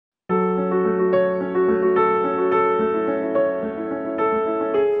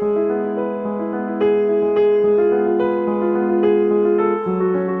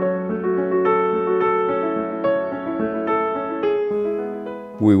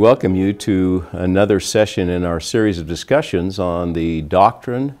welcome you to another session in our series of discussions on the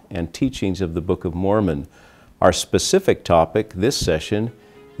doctrine and teachings of the Book of Mormon. Our specific topic this session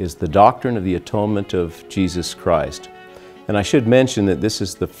is the doctrine of the atonement of Jesus Christ. And I should mention that this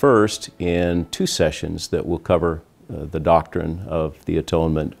is the first in two sessions that will cover the doctrine of the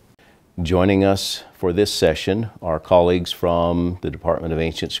atonement. Joining us for this session are colleagues from the Department of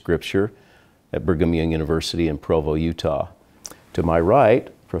Ancient Scripture at Brigham Young University in Provo, Utah. To my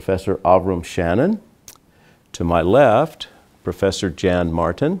right, Professor Avram Shannon. To my left, Professor Jan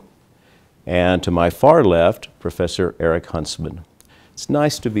Martin. And to my far left, Professor Eric Huntsman. It's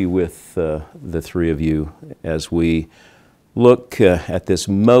nice to be with the three of you as we look at this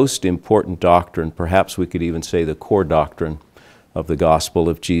most important doctrine, perhaps we could even say the core doctrine of the gospel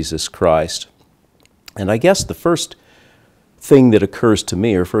of Jesus Christ. And I guess the first thing that occurs to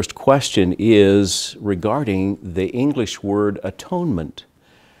me, or first question, is regarding the English word atonement.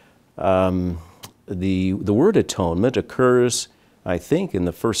 The word atonement occurs, I think, in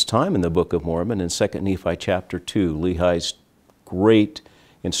the first time in the Book of Mormon in 2 Nephi chapter 2, Lehi's great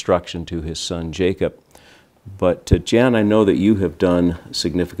instruction to his son Jacob. But Jan, I know that you have done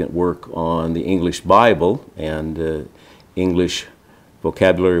significant work on the English Bible and English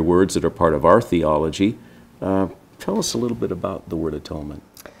vocabulary words that are part of our theology. Tell us a little bit about the word atonement.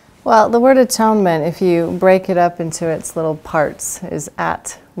 Well, the word atonement, if you break it up into its little parts, is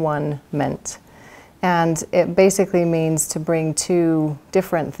at one meant. And it basically means to bring two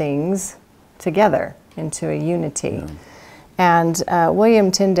different things together into a unity. Yeah. And William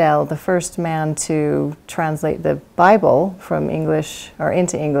Tyndale, the first man to translate the Bible from English, or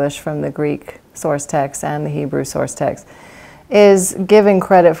into English from the Greek source text and the Hebrew source text, is given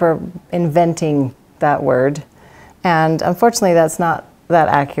credit for inventing that word. And unfortunately, that's not that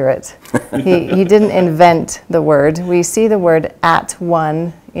accurate. He didn't invent the word. We see the word at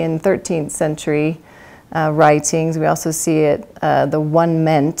one in 13th century writings. We also see it, the one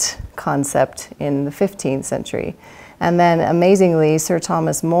meant concept in the 15th century. And then amazingly, Sir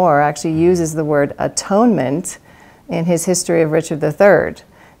Thomas More actually uses the word atonement in his History of Richard III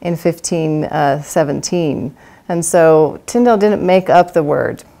in 1517. And so Tyndale didn't make up the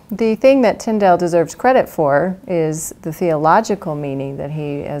word. The thing that Tyndale deserves credit for is the theological meaning that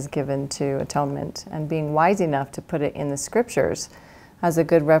he has given to atonement and being wise enough to put it in the scriptures as a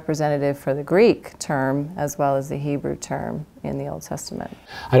good representative for the Greek term as well as the Hebrew term in the Old Testament.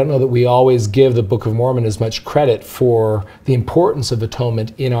 I don't know that we always give the Book of Mormon as much credit for the importance of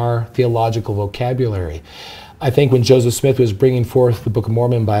atonement in our theological vocabulary. I think when Joseph Smith was bringing forth the Book of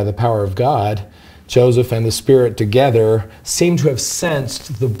Mormon by the power of God, Joseph and the Spirit together seem to have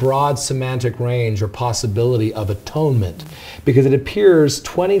sensed the broad semantic range or possibility of atonement, because it appears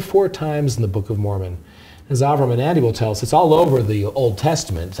 24 times in the Book of Mormon. As Avram and Andy will tell us, it's all over the Old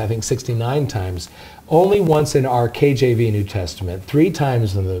Testament, I think 69 times. Only once in our KJV New Testament, 3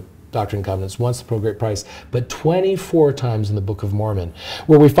 times in the Doctrine and Covenants, once the Pro Great Price, but 24 times in the Book of Mormon,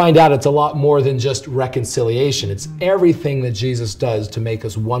 where we find out it's a lot more than just reconciliation. It's everything that Jesus does to make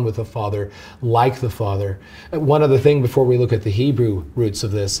us one with the Father, like the Father. One other thing before we look at the Hebrew roots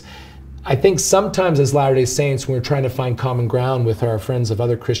of this, I think sometimes as Latter-day Saints, when we're trying to find common ground with our friends of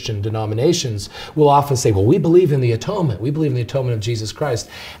other Christian denominations, we'll often say, well, we believe in the atonement. We believe in the atonement of Jesus Christ.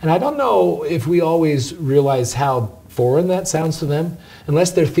 And I don't know if we always realize how foreign that sounds to them.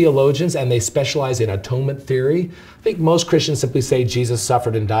 Unless they're theologians and they specialize in atonement theory, I think most Christians simply say Jesus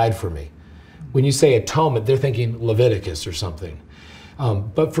suffered and died for me. When you say atonement, they're thinking Leviticus or something.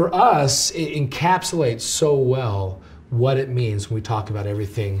 But for us, it encapsulates so well what it means when we talk about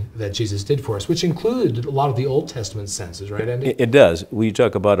everything that Jesus did for us, which included a lot of the Old Testament senses, right, Andy? It does. We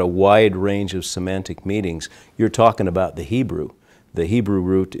talk about a wide range of semantic meanings. You're talking about the Hebrew. The Hebrew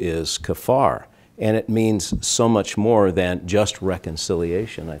root is kafar, and it means so much more than just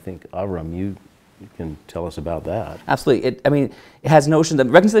reconciliation. I think, Avram, you can tell us about that. Absolutely. It has notion that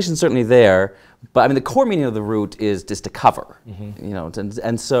reconciliation is certainly there, but the core meaning of the root is just to cover. Mm-hmm. You know,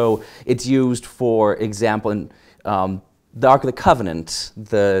 and so it's used, for example, in the Ark of the Covenant,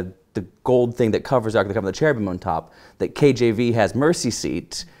 the gold thing that covers the Ark of the Covenant, the cherubim on top, that KJV has mercy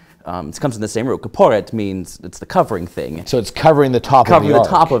seat. It comes in the same root. Kaporet means it's the covering thing. So it's covering the top of the ark. Covering the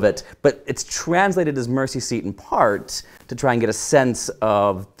top of it, but it's translated as mercy seat in part to try and get a sense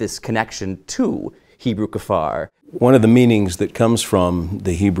of this connection to Hebrew kafar. One of the meanings that comes from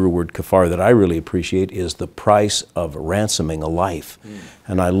the Hebrew word kafar that I really appreciate is the price of ransoming a life.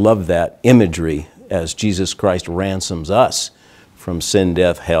 And I love that imagery as Jesus Christ ransoms us from sin,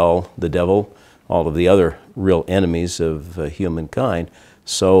 death, hell, the devil, all of the other real enemies of humankind.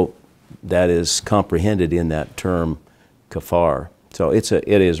 So that is comprehended in that term kafar. So it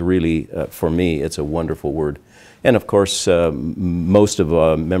is really, for me, it's a wonderful word. And of course, most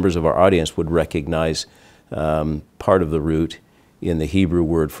of members of our audience would recognize part of the root in the Hebrew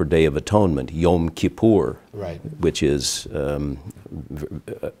word for Day of Atonement, Yom Kippur, Right. which is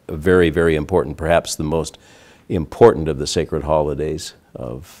very, very important, perhaps the most important of the sacred holidays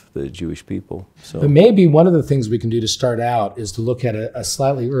of the Jewish people. So But maybe one of the things we can do to start out is to look at a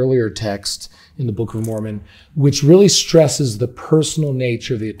slightly earlier text in the Book of Mormon, which really stresses the personal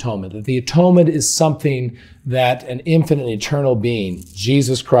nature of the atonement, that the atonement is something that an infinite and eternal being,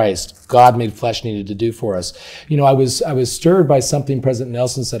 Jesus Christ, God made flesh, needed to do for us. You know, I was stirred by something President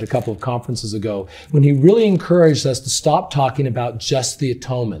Nelson said a couple of conferences ago, when he really encouraged us to stop talking about just the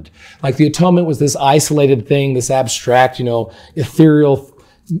atonement. Like the atonement was this isolated thing, this abstract, ethereal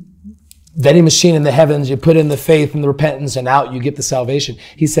vending machine in the heavens, you put in the faith and the repentance, and out you get the salvation.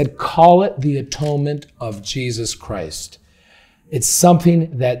 He said, call it the atonement of Jesus Christ. It's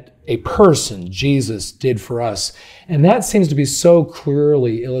something that a person, Jesus, did for us. And that seems to be so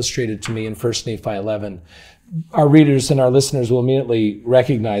clearly illustrated to me in 1 Nephi 11. Our readers and our listeners will immediately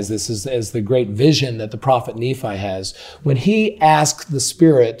recognize this as the great vision that the prophet Nephi has. When he asked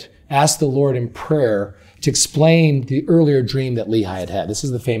the Lord in prayer to explain the earlier dream that Lehi had had. This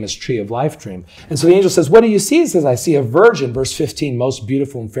is the famous tree of life dream. And so the angel says, what do you see? He says, I see a virgin, verse 15, most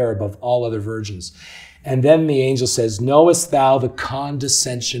beautiful and fair above all other virgins. And then the angel says, knowest thou the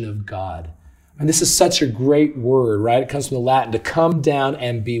condescension of God? And this is such a great word, right? It comes from the Latin, to come down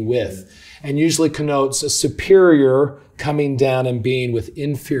and be with, and usually connotes a superior coming down and being with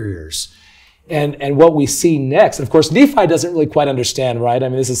inferiors. And what we see next, and of course, Nephi doesn't really quite understand, right? I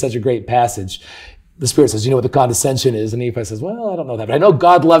mean, this is such a great passage. The Spirit says, you know what the condescension is? And Nephi says, well, I don't know that, but I know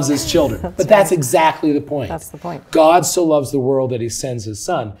God loves his children. That's exactly the point. That's the point. God so loves the world that he sends his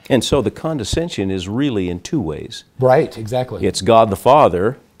son. And so the condescension is really in two ways. Right, exactly. It's God the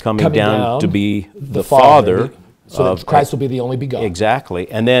Father coming down to be the Father. So that Christ will be the only begotten. Exactly.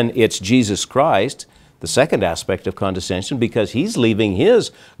 And then it's Jesus Christ, the second aspect of condescension, because he's leaving his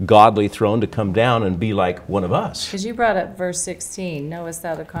godly throne to come down and be like one of us. Because you brought up verse 16, knowest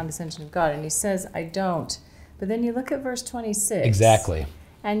thou the condescension of God? And he says, I don't. But then you look at verse 26. Exactly.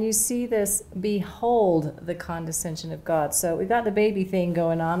 And you see this, behold the condescension of God. So we got the baby thing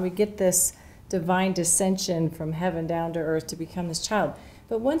going on. We get this divine descension from heaven down to earth to become this child.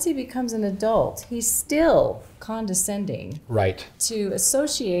 But once he becomes an adult, he's still condescending, right, to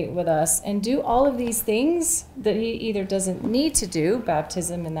associate with us and do all of these things that he either doesn't need to do,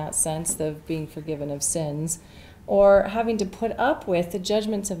 baptism in that sense of being forgiven of sins, or having to put up with the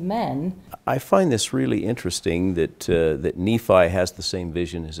judgments of men. I find this really interesting that Nephi has the same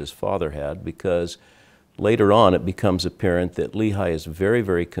vision as his father had, because later on it becomes apparent that Lehi is very,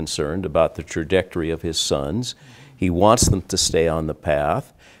 very concerned about the trajectory of his sons. He wants them to stay on the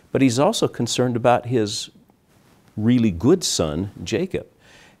path, but he's also concerned about his really good son, Jacob.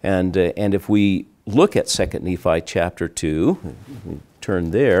 And if we look at 2 Nephi chapter 2,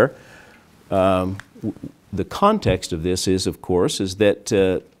 turn there, the context of this is, of course, is that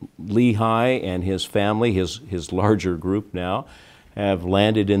Lehi and his family, his larger group now, have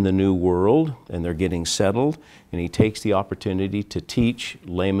landed in the New World, and they're getting settled, and he takes the opportunity to teach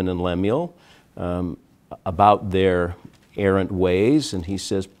Laman and Lemuel about their errant ways, and he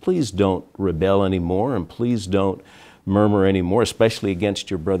says, please don't rebel anymore, and please don't murmur anymore, especially against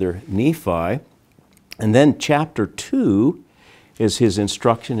your brother Nephi. And then chapter 2 is his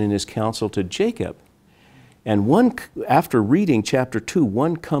instruction and his counsel to Jacob. And after reading chapter 2,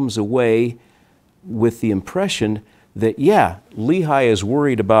 one comes away with the impression that, yeah, Lehi is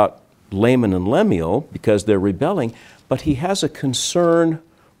worried about Laman and Lemuel because they're rebelling, but he has a concern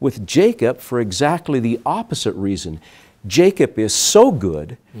with Jacob for exactly the opposite reason. Jacob is so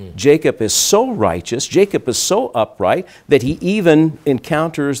good, Jacob is so righteous, Jacob is so upright that he even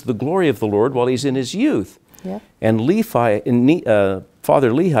encounters the glory of the Lord while he's in his youth. Yeah. And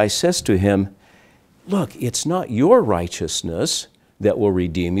Father Lehi says to him, look, it's not your righteousness that will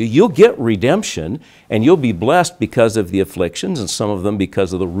redeem you. You'll get redemption, and you'll be blessed because of the afflictions, and some of them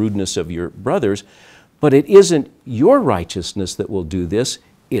because of the rudeness of your brothers, but it isn't your righteousness that will do this.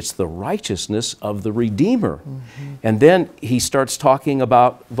 It's the righteousness of the Redeemer. Mm-hmm. And then he starts talking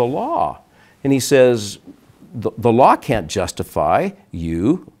about the law. And he says, the law can't justify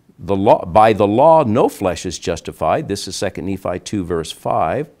you. By the law, no flesh is justified. This is 2 Nephi 2, verse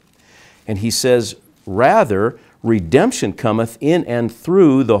 5. And he says, rather, redemption cometh in and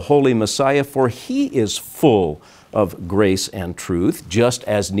through the Holy Messiah, for he is full of grace and truth, just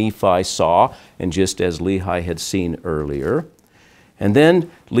as Nephi saw and just as Lehi had seen earlier. And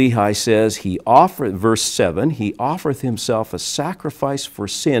then Lehi says, verse 7, he offereth himself a sacrifice for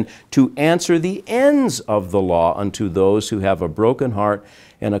sin to answer the ends of the law unto those who have a broken heart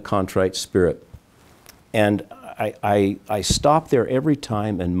and a contrite spirit. And I stop there every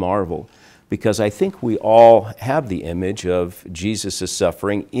time and marvel, because I think we all have the image of Jesus'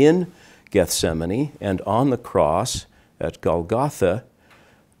 suffering in Gethsemane and on the cross at Golgotha,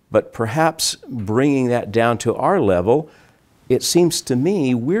 but perhaps bringing that down to our level, it seems to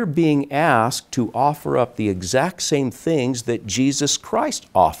me we're being asked to offer up the exact same things that Jesus Christ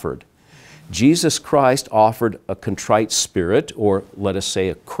offered. Jesus Christ offered a contrite spirit, or let us say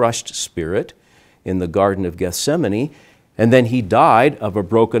a crushed spirit, in the Garden of Gethsemane, and then he died of a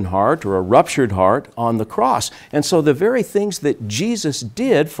broken heart or a ruptured heart on the cross. And so the very things that Jesus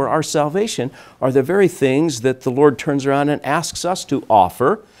did for our salvation are the very things that the Lord turns around and asks us to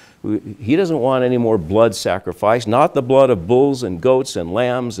offer. He doesn't want any more blood sacrifice, not the blood of bulls and goats and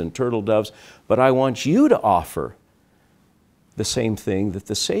lambs and turtle doves, but I want you to offer the same thing that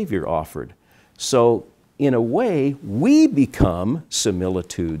the Savior offered. So in a way, we become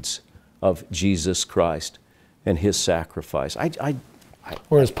similitudes of Jesus Christ and His sacrifice.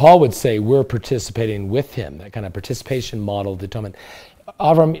 Whereas Paul would say we're participating with Him, that kind of participation model of the atonement.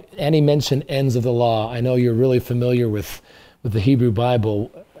 Avram, Annie mentioned ends of the law. I know you're really familiar with the Hebrew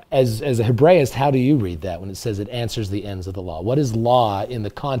Bible. As a Hebraist, how do you read that when it says it answers the ends of the law? What is law in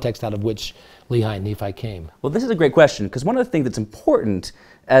the context out of which Lehi and Nephi came? Well, this is a great question, because one of the things that's important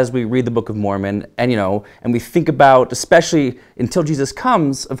as we read the Book of Mormon, and we think about, especially until Jesus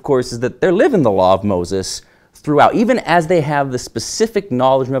comes, of course, is that they're living the law of Moses throughout. Even as they have the specific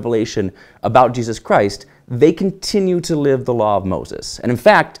knowledge and revelation about Jesus Christ, they continue to live the law of Moses. And in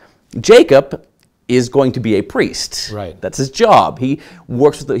fact, Jacob is going to be a priest. Right. That's his job. He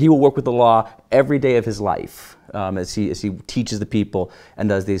will work with the law every day of his life as he teaches the people and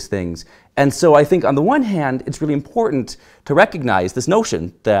does these things. And so I think on the one hand, it's really important to recognize this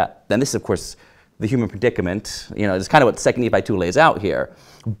notion that, and this is of course the human predicament, it's kind of what 2 Nephi 2 lays out here.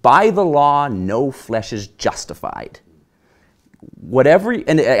 By the law, no flesh is justified.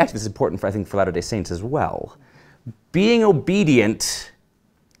 And actually this is important for Latter-day Saints as well. Being obedient,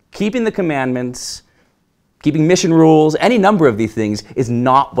 keeping the commandments, keeping mission rules, any number of these things is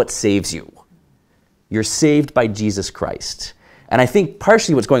not what saves you. You're saved by Jesus Christ. And I think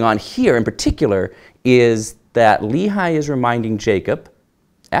partially what's going on here in particular is that Lehi is reminding Jacob,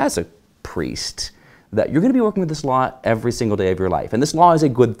 as a priest, that you're going to be working with this law every single day of your life. And this law is a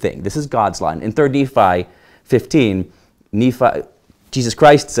good thing. This is God's law. In 3 Nephi 15, Jesus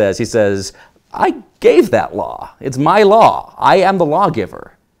Christ says, I gave that law. It's my law. I am the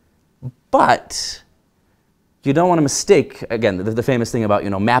lawgiver. But you don't want to mistake, again, the famous thing about,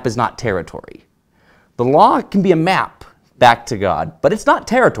 map is not territory. The law can be a map back to God, but it's not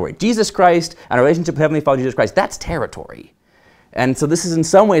territory. Jesus Christ and our relationship with Heavenly Father Jesus Christ, that's territory. And so this is in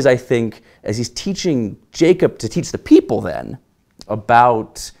some ways, I think, as he's teaching Jacob to teach the people then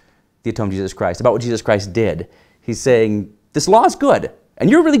about the atonement of Jesus Christ, about what Jesus Christ did, he's saying, this law is good,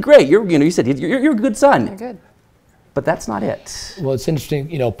 and you're really great. You said you're a good son. You're good. But that's not it. Well, it's interesting,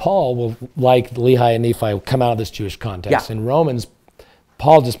 Paul will, like Lehi and Nephi, come out of this Jewish context. Yeah. In Romans,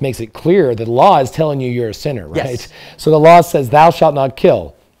 Paul just makes it clear that the law is telling you you're a sinner, right? Yes. So the law says, thou shalt not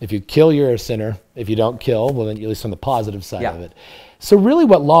kill. If you kill, you're a sinner. If you don't kill, well, then at least on the positive side of it. So really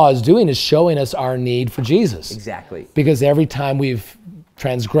what law is doing is showing us our need for Jesus. Exactly. Because every time we've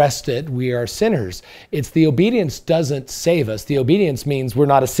transgressed it, we are sinners. It's the obedience doesn't save us. The obedience means we're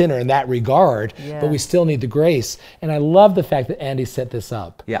not a sinner in that regard, but we still need the grace. And I love the fact that Andy set this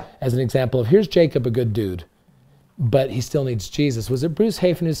up as an example of, here's Jacob, a good dude, but he still needs Jesus. Was it Bruce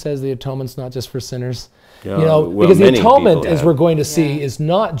Hafen who says the atonement's not just for sinners? Yeah, because the atonement, as we're going to see, is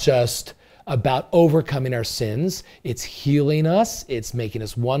not just about overcoming our sins. It's healing us. It's making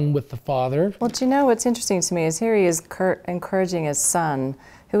us one with the Father. Well, do you know what's interesting to me is here he is encouraging his son,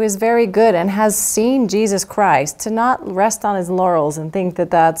 who is very good and has seen Jesus Christ, to not rest on his laurels and think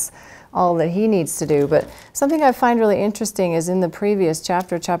that that's all that he needs to do. But something I find really interesting is in the previous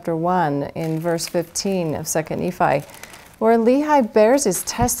chapter, chapter 1, in verse 15 of 2 Nephi, where Lehi bears his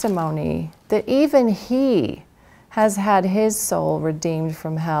testimony that even he has had his soul redeemed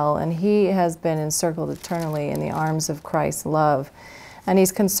from hell, and he has been encircled eternally in the arms of Christ's love. And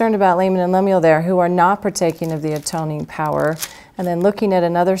he's concerned about Laman and Lemuel there, who are not partaking of the atoning power, and then looking at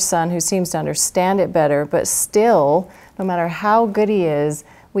another son who seems to understand it better, but still, no matter how good he is,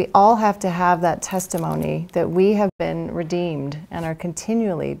 we all have to have that testimony that we have been redeemed and are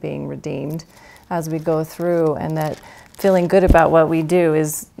continually being redeemed as we go through, and that feeling good about what we do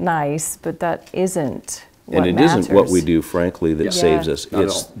is nice, but that isn't And it matters. isn't what we do, frankly, that saves us. Not at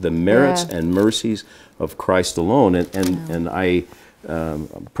It's all. the merits and mercies of Christ alone. And I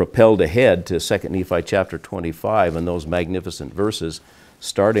propelled ahead to 2 Nephi chapter 25 and those magnificent verses,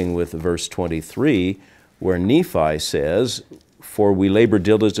 starting with verse 23, where Nephi says, "For we labor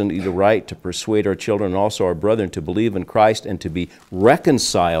diligently to write, to persuade our children and also our brethren to believe in Christ and to be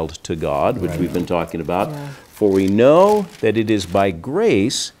reconciled to God," which we've been talking about. Yeah. "For we know that it is by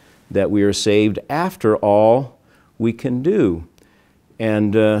grace that we are saved after all we can do."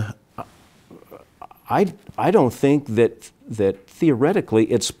 And I don't think that theoretically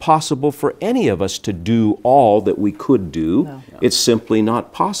it's possible for any of us to do all that we could do. No. It's simply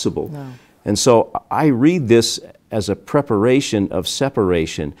not possible. No. And so I read this as a preparation of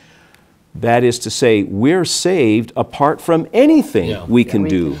separation. That is to say, we're saved apart from anything we can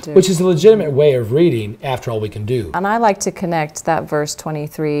do. Which is a legitimate way of reading, after all we can do. And I like to connect that verse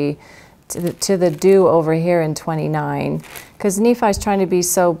 23 to the do over here in 29, because Nephi's trying to be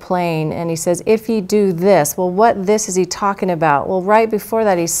so plain, and he says, if ye do this, well, what this is he talking about? Well, right before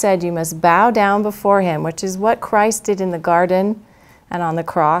that he said you must bow down before him, which is what Christ did in the garden and on the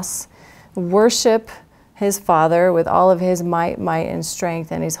cross. Worship his Father with all of his might, and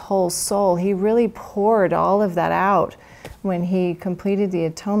strength, and his whole soul. He really poured all of that out when he completed the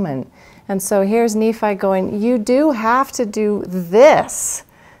atonement. And so here's Nephi going, you do have to do this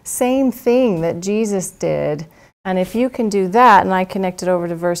same thing that Jesus did. And if you can do that, and I connect it over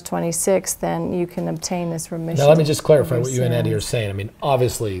to verse 26, then you can obtain this remission. Now let me just clarify of what your you and Eddie are sins. saying. I mean,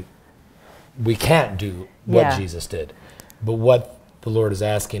 obviously, we can't do what Yeah. Jesus did. But what the Lord is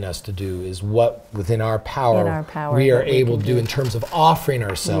asking us to do is what within our power, In our power we are that we able can to do do. in terms of offering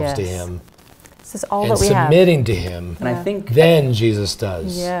ourselves to Yes. Him This is all and that we have. submitting to Him. And I think Then Jesus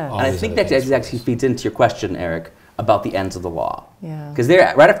does. Yeah. all And I these think other that things. actually feeds into your question, Eric, about the ends of the law. Yeah. Because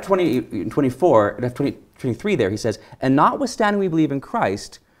there, right after 24, and after 23 there, he says, and notwithstanding we believe in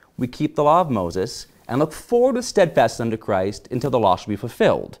Christ, we keep the law of Moses, and look forward with steadfastness unto Christ until the law shall be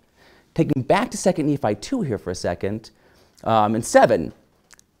fulfilled. Taking back to 2 Nephi 2 here for a second, in 7,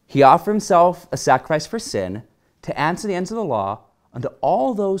 he offered himself a sacrifice for sin to answer the ends of the law unto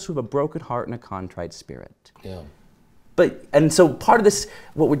all those who have a broken heart and a contrite spirit. Yeah. And so part of this,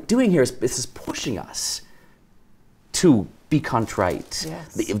 what we're doing here is this is pushing us to be contrite.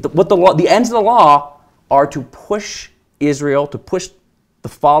 Yes. The ends of the law are to push Israel, to push the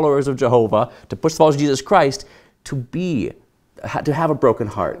followers of Jehovah, to push the followers of Jesus Christ to have a broken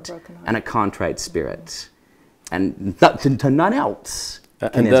heart, and a contrite spirit, and to none else.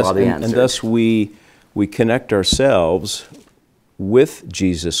 And thus we connect ourselves with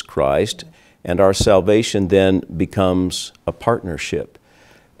Jesus Christ, and our salvation then becomes a partnership.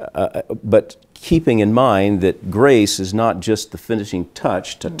 But keeping in mind that grace is not just the finishing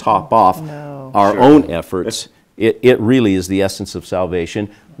touch to top off our own efforts. It really is the essence of salvation,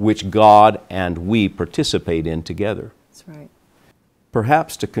 which God and we participate in together. That's right.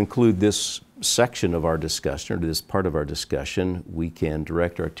 Perhaps to conclude this section of our discussion, or this part of our discussion, we can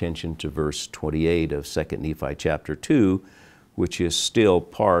direct our attention to verse 28 of 2 Nephi chapter 2, which is still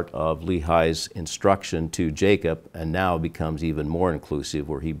part of Lehi's instruction to Jacob, and now becomes even more inclusive,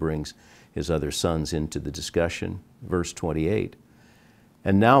 where he brings his other sons into the discussion. Verse 28,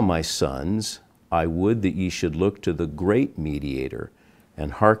 and now, my sons, I would that ye should look to the great mediator,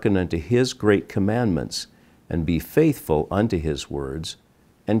 and hearken unto his great commandments, and be faithful unto his words,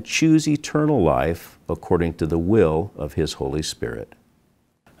 and choose eternal life according to the will of his Holy Spirit.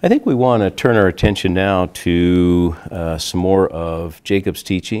 I think we want to turn our attention now to some more of Jacob's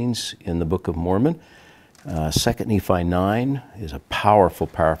teachings in the Book of Mormon. 2 Nephi 9 is a powerful,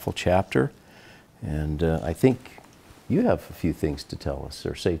 powerful chapter, and I think you have a few things to tell us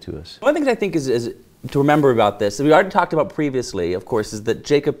or say to us. One of the things I think is to remember about this, that we already talked about previously, of course, is that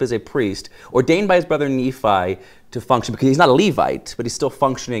Jacob is a priest ordained by his brother Nephi to function, because he's not a Levite, but he's still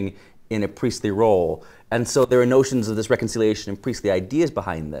functioning in a priestly role. And so there are notions of this reconciliation and priestly ideas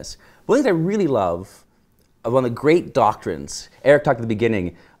behind this. One of the things I really love, one of the great doctrines, Eric talked at the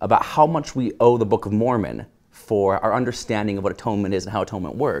beginning about how much we owe the Book of Mormon for our understanding of what atonement is and how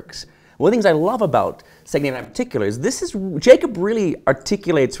atonement works. One of the things I love about 2 Nephi in particular is Jacob really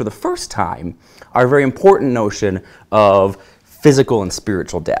articulates for the first time our very important notion of physical and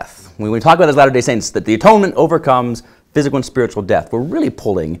spiritual death. When we talk about as Latter-day Saints that the atonement overcomes physical and spiritual death, we're really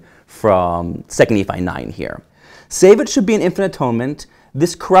pulling from 2 Nephi 9 here. Save it should be an infinite atonement,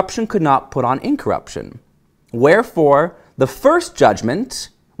 this corruption could not put on incorruption. Wherefore, the first judgment,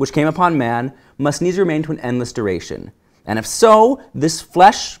 which came upon man, must needs remain to an endless duration. And if so, this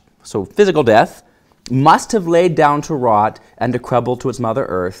flesh, so physical death, must have laid down to rot and to crumble to its mother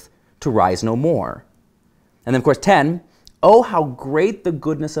earth, to rise no more. And then, of course, 10, oh, how great the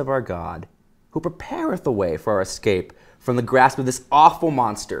goodness of our God, who prepareth a way for our escape from the grasp of this awful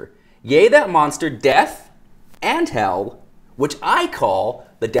monster. Yea, that monster, death and hell, which I call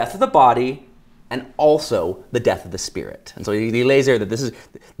the death of the body and also the death of the spirit. And so he lays there that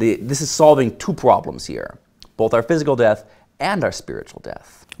this is solving two problems here, both our physical death and our spiritual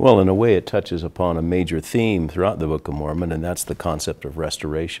death. Well, in a way, it touches upon a major theme throughout the Book of Mormon, and that's the concept of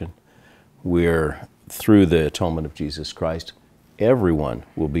restoration, where through the atonement of Jesus Christ, everyone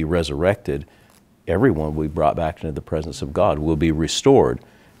will be resurrected. Everyone will be brought back into the presence of God, will be restored,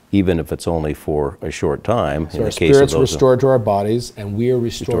 even if it's only for a short time. So our spirits restored to our bodies, and we are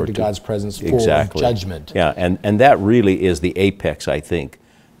restored to God's presence for judgment. Yeah, and that really is the apex, I think,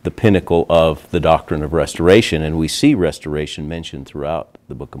 the pinnacle of the doctrine of restoration, and we see restoration mentioned throughout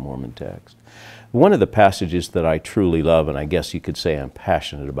the Book of Mormon text. One of the passages that I truly love, and I guess you could say I'm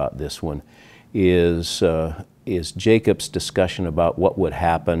passionate about this one, is Jacob's discussion about what would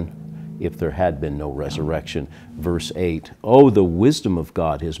happen if there had been no resurrection. Verse 8, oh, the wisdom of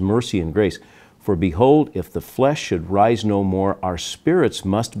God, His mercy and grace. For behold, if the flesh should rise no more, our spirits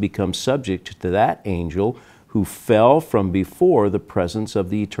must become subject to that angel who fell from before the presence of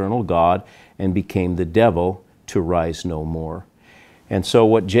the eternal God and became the devil, to rise no more. And so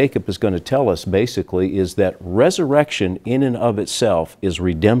what Jacob is going to tell us basically is that resurrection in and of itself is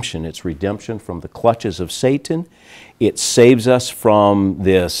redemption. It's redemption from the clutches of Satan. It saves us from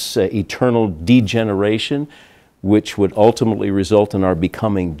this eternal degeneration, which would ultimately result in our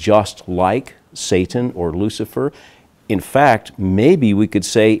becoming just like Satan or Lucifer. In fact, maybe we could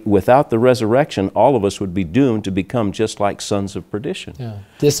say without the resurrection, all of us would be doomed to become just like sons of perdition. Yeah.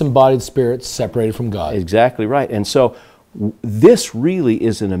 Disembodied spirits separated from God. Exactly right. And so this really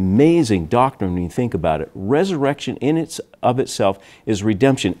is an amazing doctrine when you think about it. Resurrection in of itself is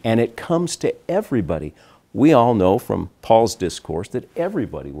redemption, and it comes to everybody. We all know from Paul's discourse that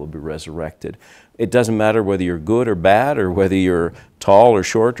everybody will be resurrected. It doesn't matter whether you're good or bad, or whether you're tall or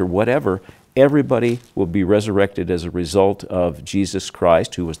short or whatever. Everybody will be resurrected as a result of Jesus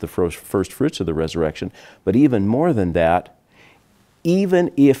Christ, who was the first fruits of the resurrection. But even more than that,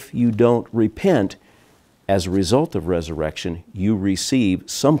 even if you don't repent, as a result of resurrection, you receive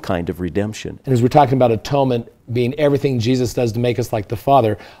some kind of redemption. And as we're talking about atonement being everything Jesus does to make us like the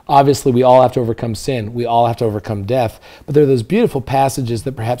Father, obviously we all have to overcome sin. We all have to overcome death. But there are those beautiful passages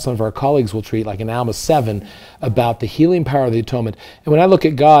that perhaps some of our colleagues will treat, like in Alma 7, about the healing power of the atonement. And when I look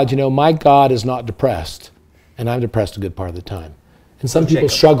at God, you know, my God is not depressed. And I'm depressed a good part of the time. And some people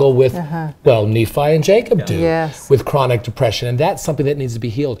struggle with, well, Nephi and Jacob do, with chronic depression. And that's something that needs to be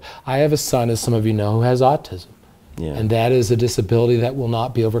healed. I have a son, as some of you know, who has autism. Yeah. And that is a disability that will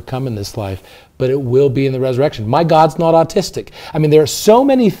not be overcome in this life, but it will be in the resurrection. My God's not autistic. I mean, there are so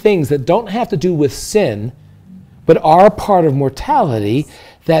many things that don't have to do with sin, but are part of mortality,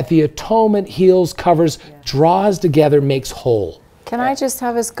 that the atonement heals, covers, draws together, makes whole. Can I just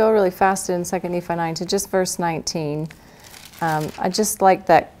have us go really fast in 2 Nephi 9 to just verse 19? I just like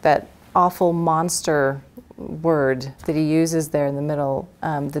that awful monster word that he uses there in the middle,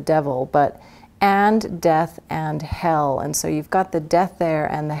 the devil, but and death and hell. And so you've got the death there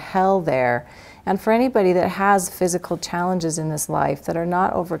and the hell there. And for anybody that has physical challenges in this life that are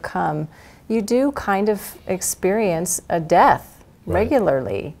not overcome, you do kind of experience a death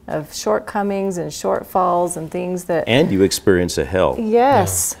regularly, of shortcomings and shortfalls and things that... And you experience a hell.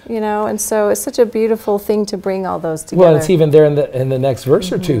 Yes, you know, and so it's such a beautiful thing to bring all those together. Well, it's even there in the next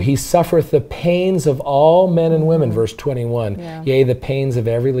verse or two. He suffereth the pains of all men and women, verse 21. Yea, the pains of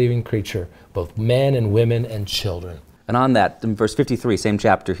every living creature, both men and women and children. And on that, in verse 53, same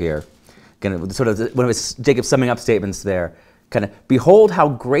chapter here, kind of sort of one of his Jacob's summing up statements there, kind of, behold how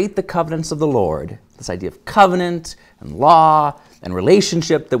great the covenants of the Lord, this idea of covenant and law and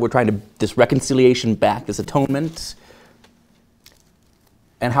relationship that we're trying to, this reconciliation back, this atonement,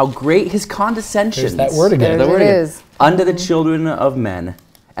 and how great his condescension. There's that word again. There it is. Unto the children of men.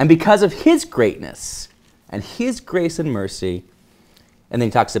 And because of his greatness and his grace and mercy, and then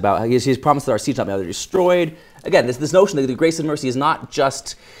he talks about how he's promised that our seeds not be destroyed. Again, this notion that the grace and mercy is not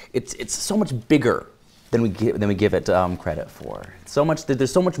just, it's so much bigger than we give it credit for. So much,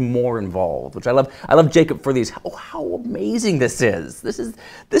 there's so much more involved, which I love. I love Jacob for these. Oh, how amazing this is! This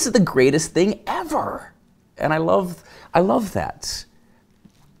is the greatest thing ever, and I love that.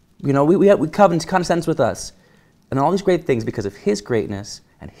 You know, we condescends with us, and all these great things because of his greatness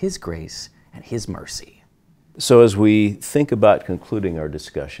and his grace and his mercy. So as we think about concluding our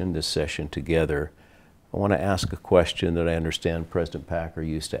discussion, this session together, I want to ask a question that I understand President Packer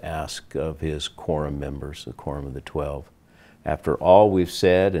used to ask of his quorum members, the quorum of the 12. After all we've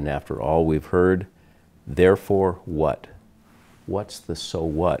said and after all we've heard, Therefore, what? What's the so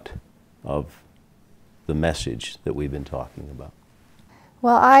what of the message that we've been talking about?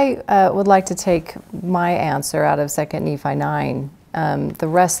 Well, I would like to take my answer out of 2 Nephi 9, the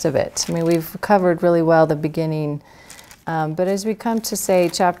rest of it. I mean, we've covered really well the beginning, but as we come to say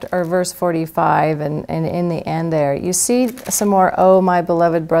verse 45 and in the end there, you see some more, oh, my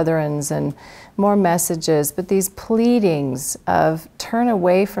beloved brethrens, and more messages, but these pleadings of turn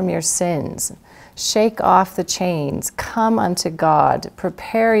away from your sins, shake off the chains, come unto God,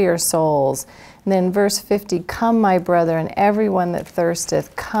 prepare your souls. And then verse 50, come my brethren, everyone that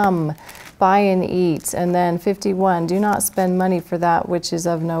thirsteth, come, buy and eat. And then 51, do not spend money for that which is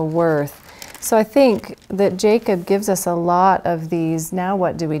of no worth. So I think that Jacob gives us a lot of these, now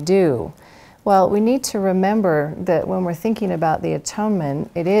what do we do? Well, we need to remember that when we're thinking about the atonement,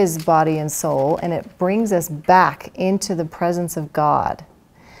 it is body and soul, and it brings us back into the presence of God,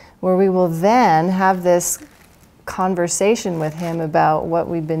 where we will then have this conversation with Him about what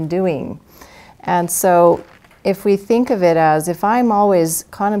we've been doing. And so if we think of it as, if I'm always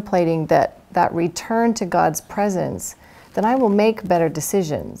contemplating that return to God's presence, then I will make better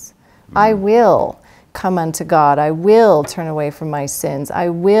decisions. I will come unto God. I will turn away from my sins. I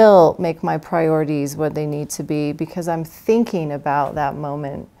will make my priorities what they need to be, because I'm thinking about that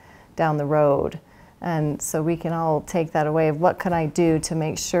moment down the road. And so we can all take that away of what can I do to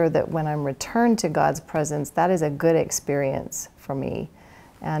make sure that when I'm returned to God's presence, that is a good experience for me.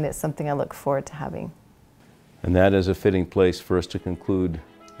 And it's something I look forward to having. And that is a fitting place for us to conclude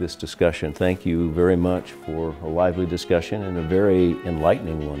this discussion. Thank you very much for a lively discussion and a very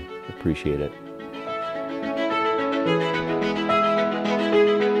enlightening one. Appreciate it.